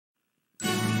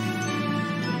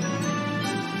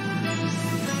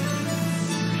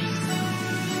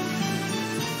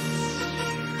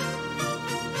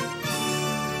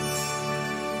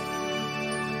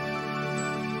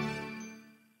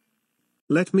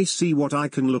Let me see what I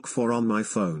can look for on my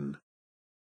phone.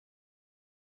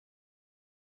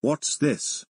 What's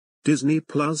this? Disney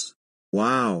Plus?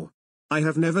 Wow. I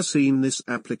have never seen this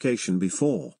application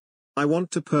before. I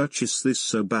want to purchase this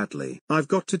so badly. I've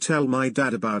got to tell my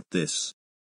dad about this.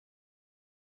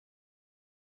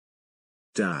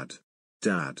 Dad.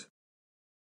 Dad.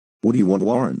 What do you want,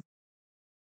 Warren?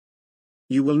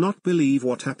 You will not believe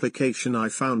what application I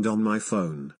found on my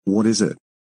phone. What is it?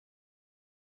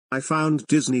 I found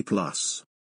Disney Plus.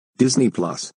 Disney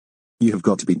Plus? You have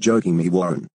got to be joking me,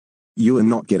 Warren. You are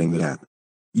not getting that app.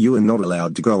 You are not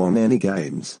allowed to go on any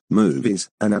games, movies,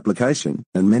 an application,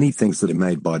 and many things that are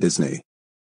made by Disney.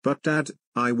 But Dad,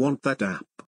 I want that app.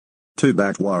 Too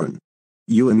bad, Warren.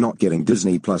 You are not getting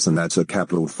Disney Plus, and that's a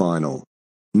capital final.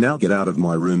 Now get out of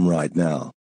my room right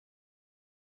now.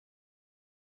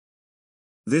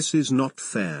 This is not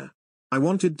fair. I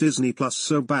wanted Disney Plus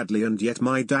so badly, and yet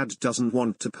my dad doesn't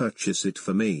want to purchase it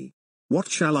for me. What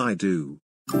shall I do?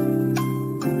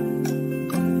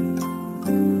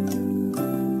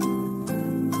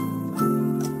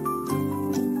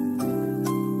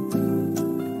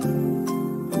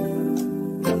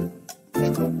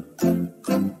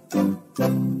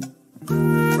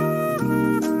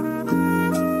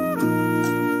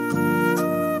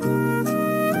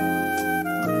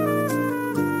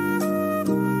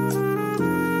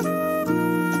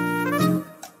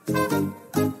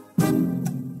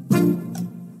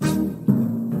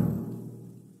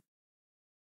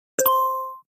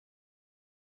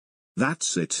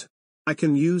 That's it. I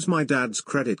can use my dad's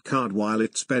credit card while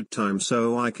it's bedtime,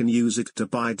 so I can use it to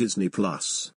buy Disney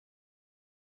Plus.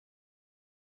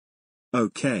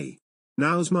 Okay.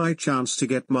 Now's my chance to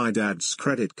get my dad's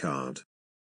credit card.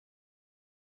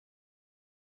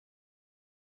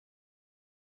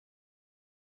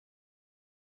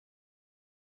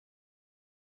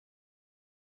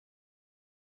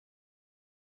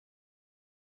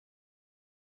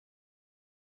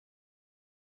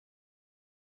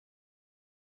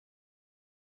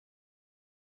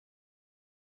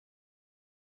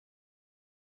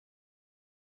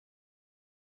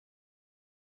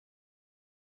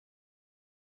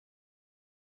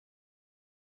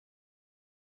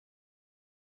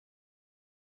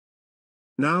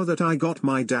 Now that I got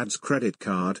my dad's credit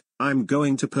card, I'm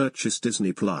going to purchase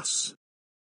Disney Plus.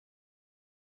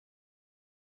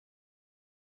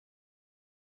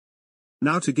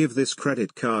 Now to give this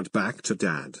credit card back to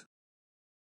Dad.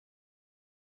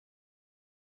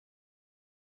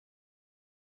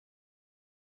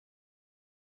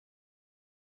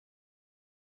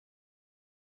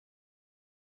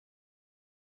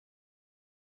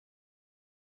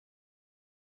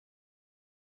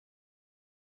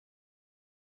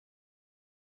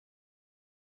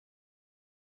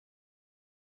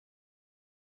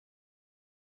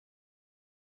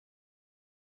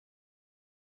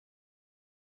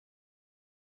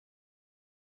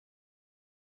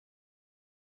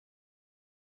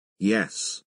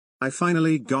 Yes. I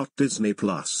finally got Disney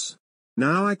Plus.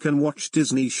 Now I can watch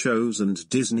Disney shows and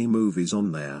Disney movies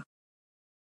on there.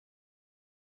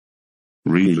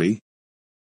 Really?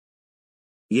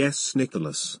 Yes,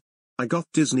 Nicholas. I got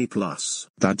Disney Plus.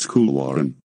 That's cool,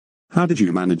 Warren. How did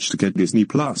you manage to get Disney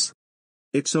Plus?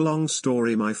 It's a long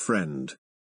story, my friend.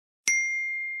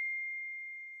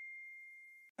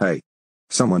 Hey.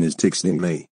 Someone is texting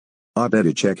me. I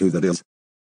better check who that is.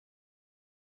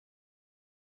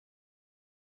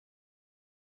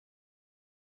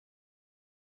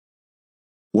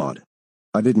 What?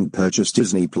 I didn't purchase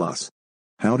Disney Plus.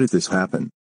 How did this happen?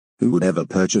 Who would ever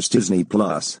purchase Disney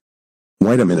Plus?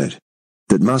 Wait a minute.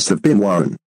 That must have been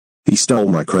Warren. He stole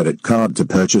my credit card to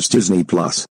purchase Disney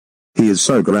Plus. He is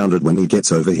so grounded when he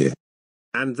gets over here.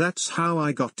 And that's how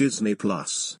I got Disney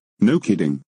Plus. No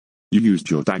kidding. You used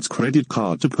your dad's credit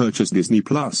card to purchase Disney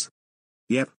Plus.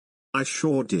 Yep. I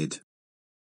sure did.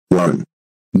 Warren.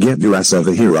 Get your ass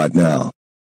over here right now.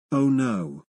 Oh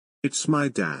no. It's my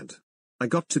dad. I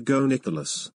got to go,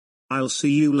 Nicholas. I'll see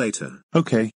you later.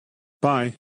 Okay.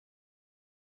 Bye.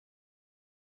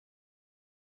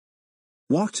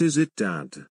 What is it,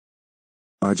 Dad?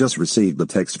 I just received a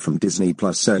text from Disney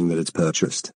Plus saying that it's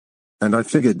purchased. And I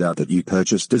figured out that you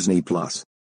purchased Disney Plus.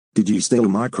 Did you steal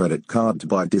my credit card to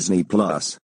buy Disney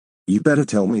Plus? You better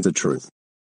tell me the truth.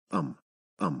 Um.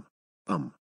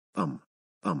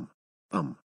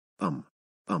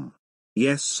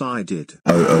 Yes, I did.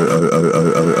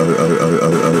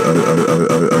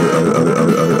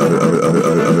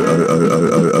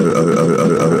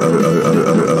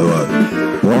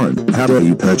 Warren, how dare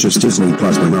you purchase Disney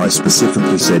Plus when I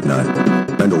specifically said no?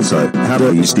 And also, how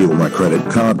dare you steal my credit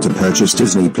card to purchase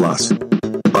Disney Plus?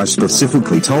 I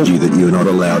specifically told you that you're not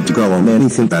allowed to go on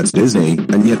anything that's Disney,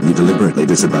 and yet you deliberately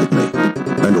disobeyed me.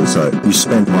 And also, you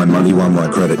spent my money on my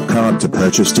credit card to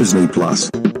purchase Disney Plus.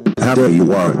 How dare you,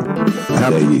 Warren? How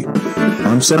dare you?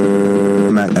 I'm so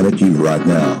mad at you right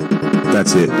now.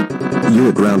 That's it. You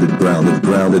are grounded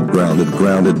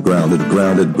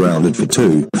for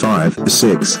 2, 5,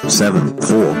 6, 7,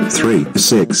 4, 3,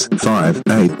 6, 5,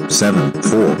 8, 7,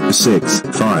 4, 6,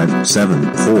 5,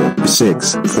 7, 4,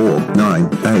 6, 4, 9,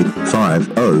 8, 5,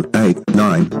 0, 8,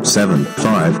 9, 7,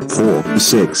 5, 4,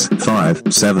 6, 5,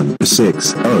 7,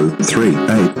 6, 0, 3,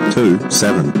 8, 2,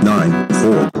 7, 9,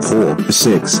 4, 4,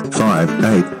 6, 5,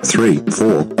 8, 3,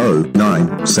 4, 0,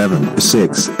 9, 7,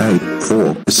 6, 8,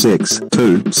 4, 6,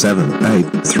 2, 7, 8,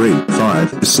 3,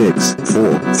 5, 6,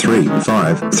 4, 3,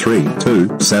 5, 3,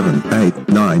 2, 7, 8,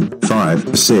 9,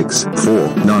 5, 6,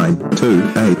 4, 9,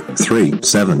 2, 8, 3,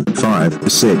 7,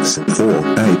 5, 6, 4,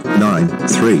 8, 9,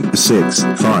 3, 6,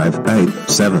 5, 8,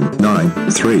 7,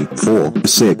 9, 3, 4,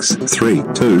 6, 3,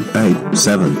 2, 8,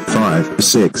 7, 5,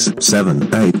 6,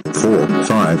 7, 8, 4,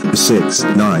 5, 6,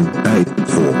 9, 8,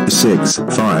 4, 6,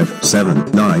 5,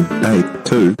 7, 9, 8,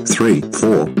 2, 3,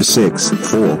 4, 6,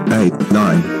 4, 8,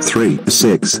 9, 3,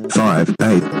 6, 5,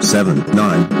 8, 7,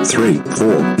 9, 3,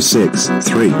 4, 6,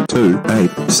 3, 2,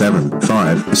 8, 7,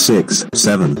 5, 6,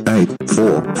 7, 8,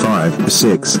 4, 5,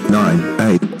 6, 9,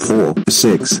 8, 4,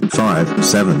 6, 5,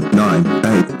 7, 9,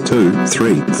 8, 2,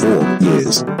 3, 4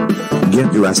 years.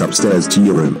 Get your ass upstairs to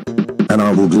your room. And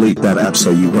I will delete that app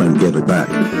so you won't get it back.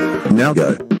 Now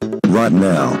go. Right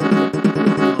now.